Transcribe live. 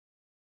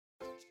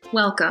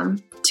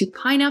Welcome to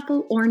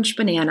Pineapple Orange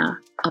Banana,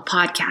 a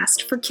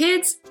podcast for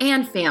kids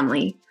and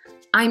family.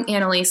 I'm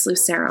Annalise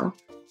Lucero,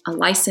 a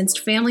licensed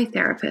family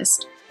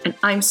therapist, and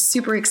I'm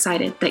super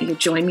excited that you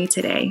joined me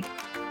today.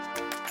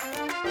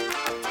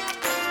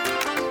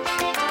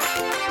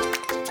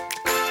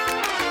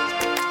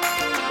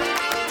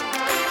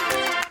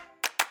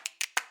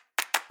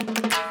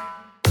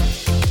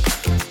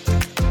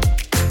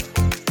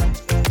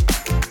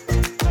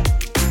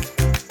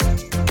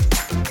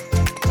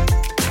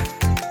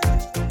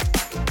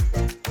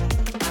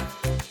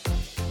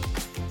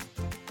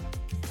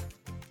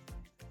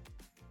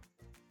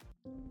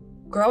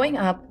 Growing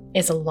up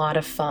is a lot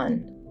of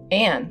fun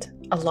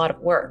and a lot of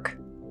work.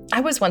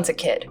 I was once a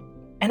kid,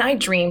 and I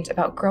dreamed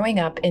about growing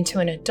up into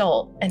an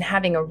adult and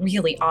having a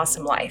really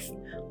awesome life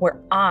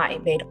where I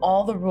made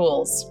all the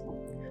rules.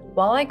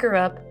 While I grew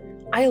up,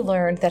 I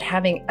learned that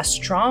having a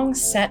strong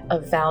set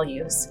of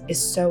values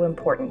is so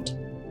important.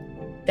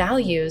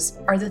 Values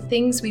are the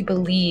things we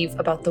believe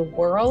about the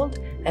world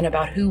and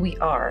about who we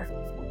are.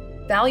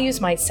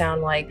 Values might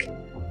sound like,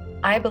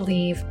 I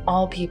believe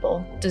all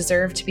people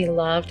deserve to be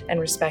loved and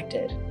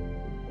respected.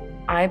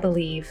 I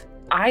believe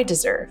I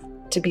deserve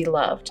to be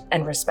loved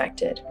and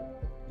respected.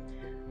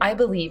 I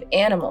believe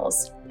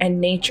animals and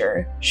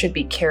nature should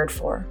be cared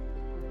for.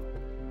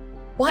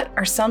 What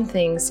are some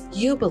things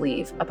you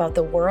believe about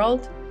the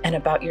world and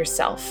about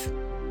yourself?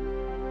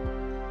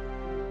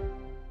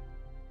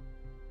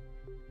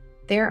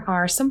 There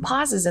are some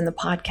pauses in the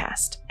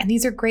podcast, and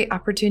these are great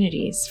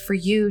opportunities for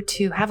you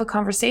to have a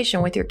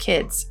conversation with your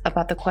kids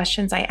about the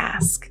questions I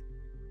ask.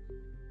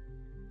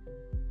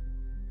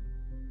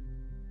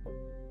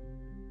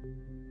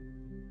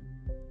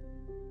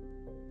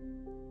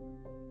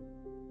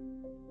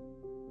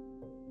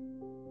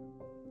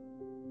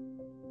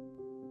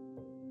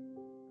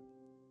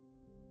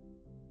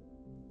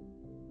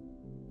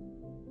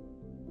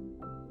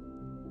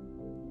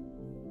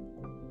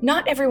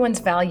 Not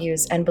everyone's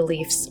values and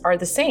beliefs are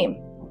the same.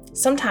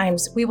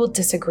 Sometimes we will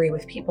disagree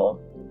with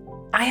people.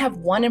 I have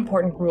one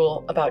important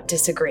rule about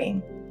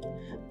disagreeing.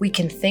 We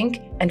can think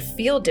and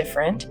feel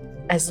different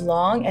as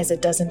long as it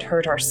doesn't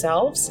hurt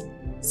ourselves,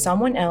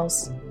 someone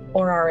else,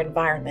 or our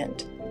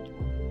environment.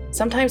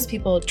 Sometimes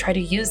people try to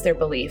use their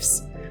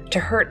beliefs to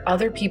hurt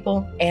other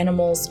people,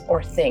 animals,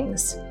 or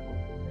things.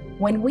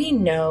 When we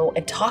know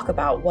and talk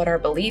about what our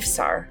beliefs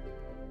are,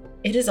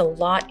 it is a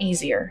lot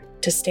easier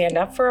to stand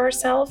up for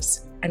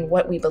ourselves and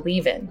what we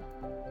believe in.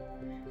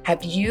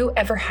 Have you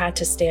ever had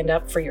to stand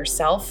up for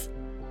yourself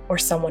or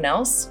someone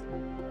else?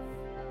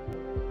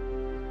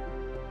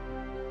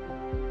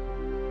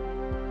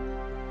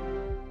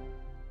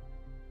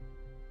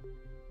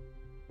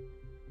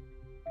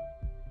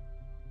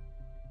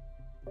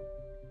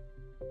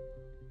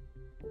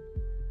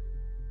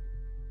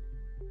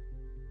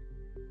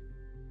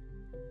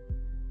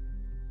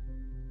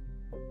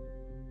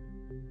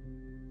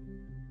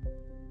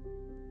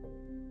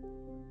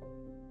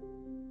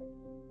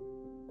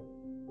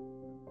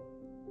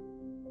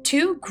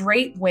 Two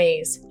great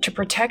ways to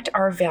protect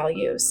our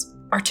values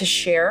are to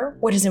share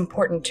what is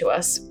important to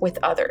us with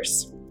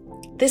others.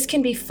 This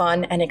can be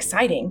fun and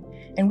exciting,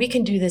 and we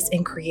can do this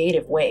in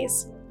creative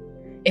ways.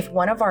 If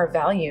one of our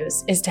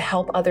values is to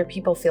help other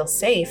people feel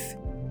safe,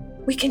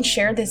 we can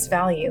share this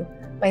value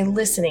by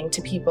listening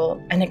to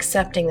people and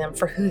accepting them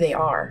for who they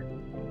are.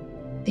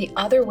 The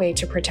other way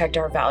to protect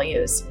our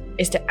values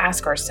is to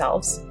ask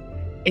ourselves,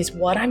 is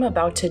what I'm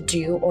about to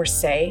do or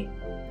say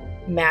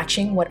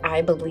matching what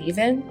I believe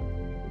in?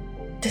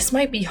 This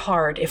might be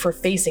hard if we're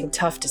facing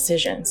tough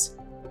decisions,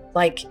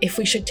 like if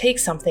we should take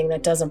something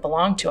that doesn't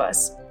belong to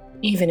us,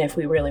 even if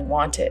we really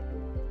want it.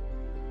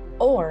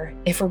 Or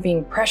if we're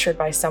being pressured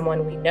by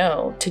someone we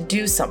know to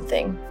do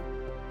something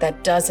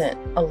that doesn't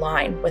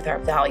align with our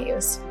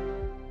values.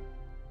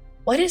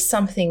 What is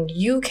something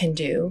you can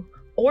do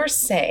or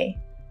say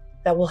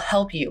that will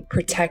help you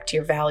protect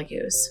your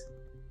values?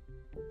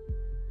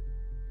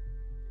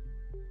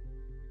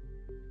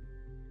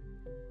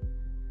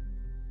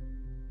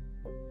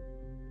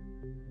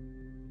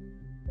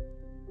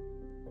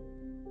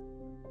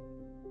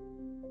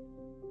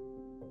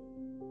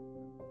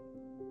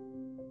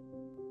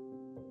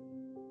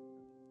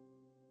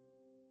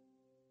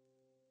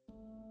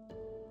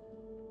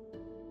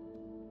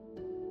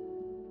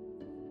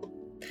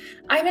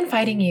 I'm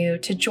inviting you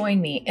to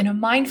join me in a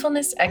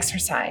mindfulness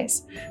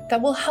exercise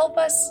that will help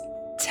us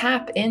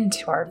tap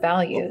into our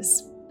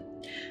values.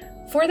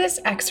 For this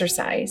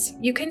exercise,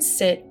 you can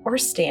sit or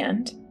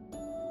stand.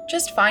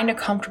 Just find a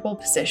comfortable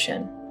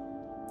position.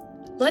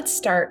 Let's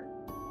start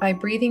by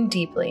breathing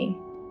deeply.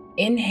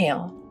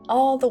 Inhale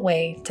all the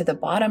way to the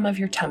bottom of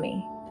your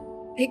tummy.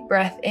 Big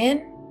breath in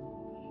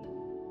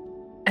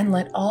and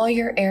let all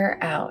your air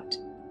out.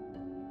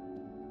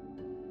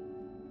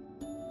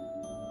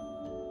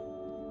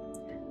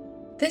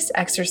 This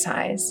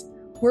exercise,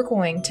 we're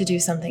going to do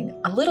something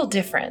a little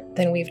different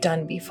than we've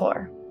done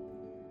before.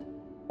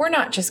 We're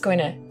not just going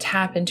to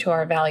tap into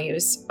our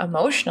values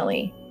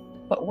emotionally,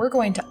 but we're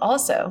going to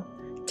also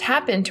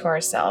tap into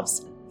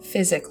ourselves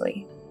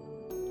physically.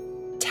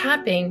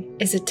 Tapping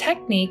is a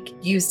technique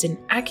used in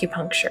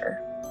acupuncture.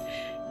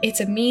 It's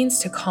a means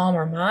to calm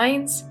our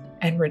minds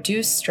and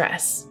reduce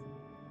stress.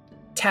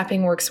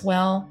 Tapping works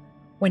well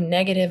when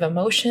negative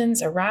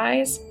emotions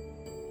arise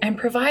and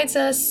provides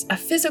us a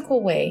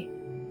physical way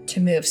to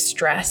move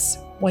stress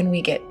when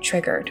we get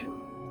triggered.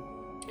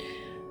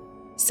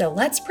 So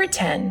let's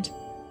pretend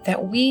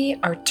that we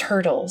are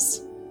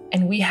turtles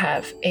and we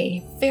have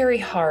a very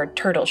hard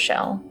turtle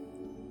shell.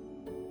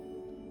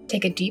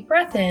 Take a deep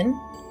breath in,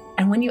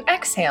 and when you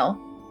exhale,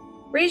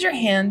 raise your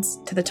hands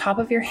to the top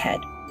of your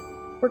head.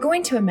 We're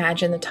going to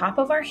imagine the top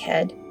of our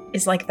head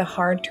is like the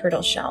hard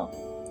turtle shell.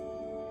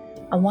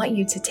 I want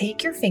you to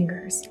take your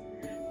fingers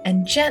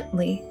and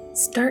gently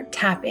start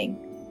tapping.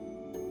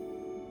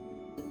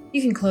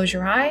 You can close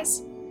your eyes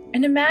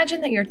and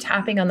imagine that you're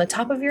tapping on the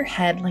top of your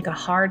head like a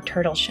hard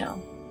turtle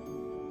shell.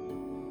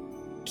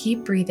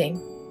 Keep breathing.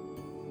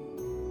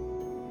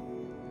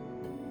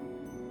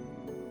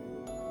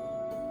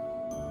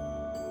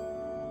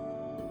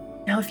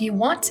 Now, if you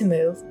want to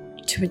move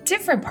to a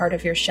different part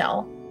of your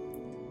shell,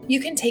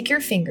 you can take your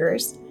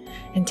fingers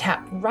and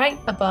tap right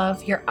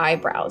above your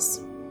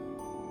eyebrows.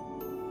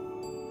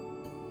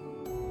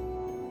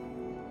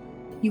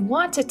 You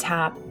want to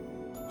tap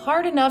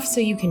hard enough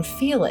so you can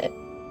feel it,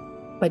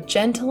 but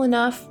gentle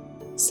enough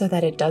so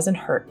that it doesn't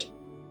hurt.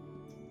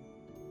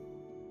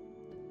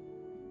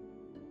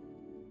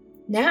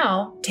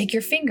 Now, take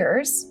your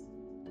fingers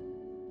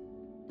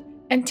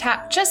and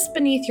tap just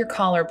beneath your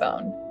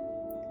collarbone.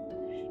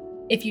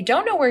 If you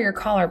don't know where your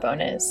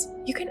collarbone is,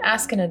 you can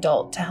ask an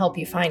adult to help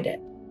you find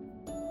it.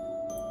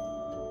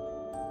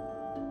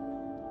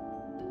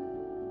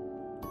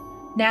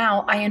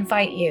 Now, I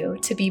invite you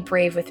to be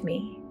brave with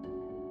me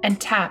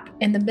and tap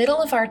in the middle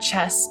of our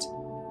chest,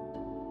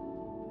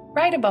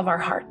 right above our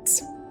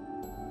hearts.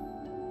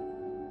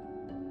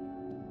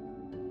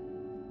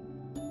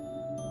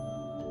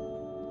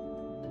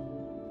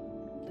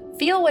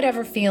 Feel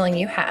whatever feeling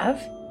you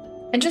have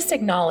and just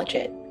acknowledge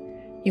it.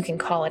 You can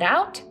call it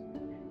out.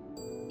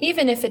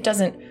 Even if it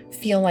doesn't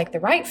feel like the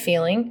right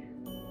feeling,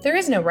 there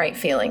is no right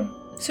feeling,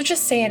 so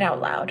just say it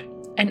out loud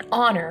and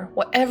honor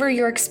whatever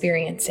you're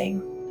experiencing.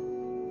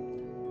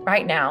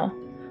 Right now,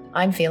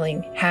 I'm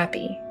feeling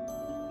happy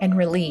and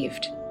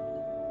relieved.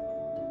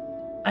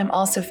 I'm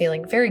also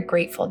feeling very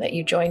grateful that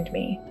you joined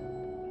me.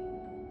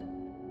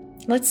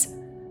 Let's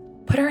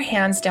put our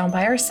hands down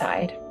by our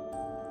side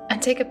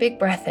and take a big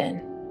breath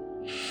in.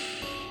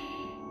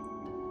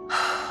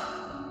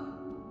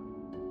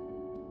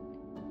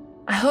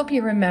 I hope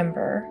you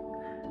remember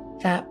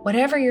that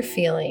whatever you're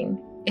feeling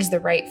is the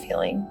right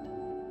feeling,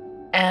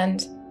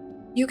 and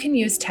you can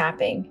use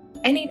tapping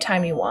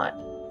anytime you want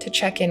to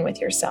check in with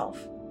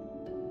yourself.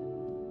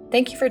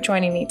 Thank you for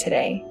joining me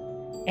today,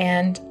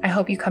 and I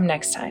hope you come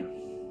next time.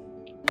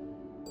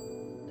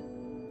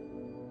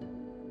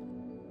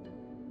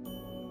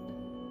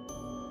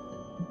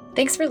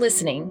 Thanks for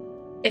listening.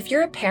 If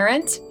you're a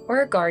parent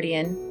or a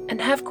guardian and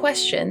have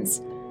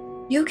questions,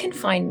 you can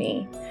find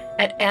me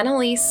at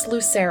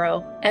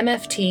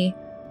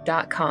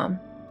AnnaliseLuceroMFT.com.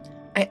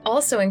 I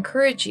also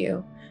encourage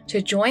you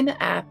to join the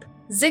app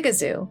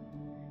Zigazoo.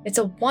 It's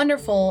a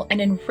wonderful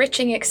and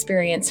enriching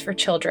experience for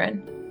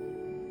children.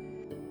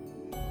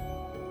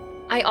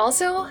 I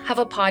also have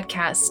a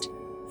podcast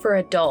for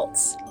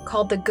adults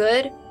called The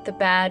Good, the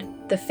Bad,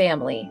 the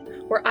Family,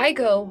 where I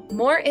go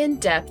more in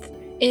depth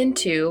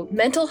into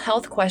mental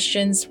health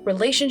questions,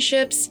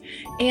 relationships,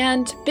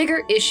 and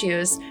bigger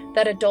issues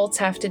that adults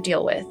have to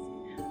deal with.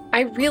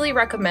 I really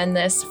recommend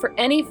this for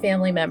any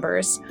family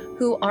members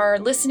who are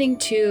listening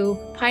to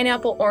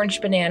Pineapple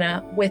Orange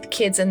Banana with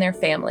kids in their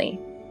family.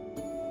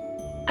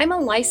 I'm a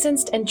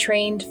licensed and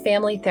trained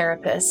family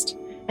therapist,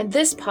 and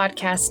this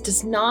podcast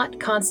does not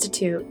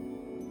constitute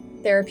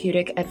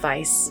therapeutic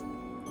advice.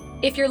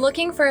 If you're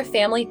looking for a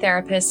family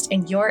therapist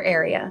in your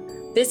area,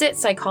 visit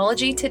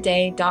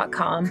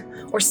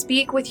psychologytoday.com or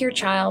speak with your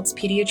child's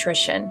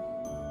pediatrician.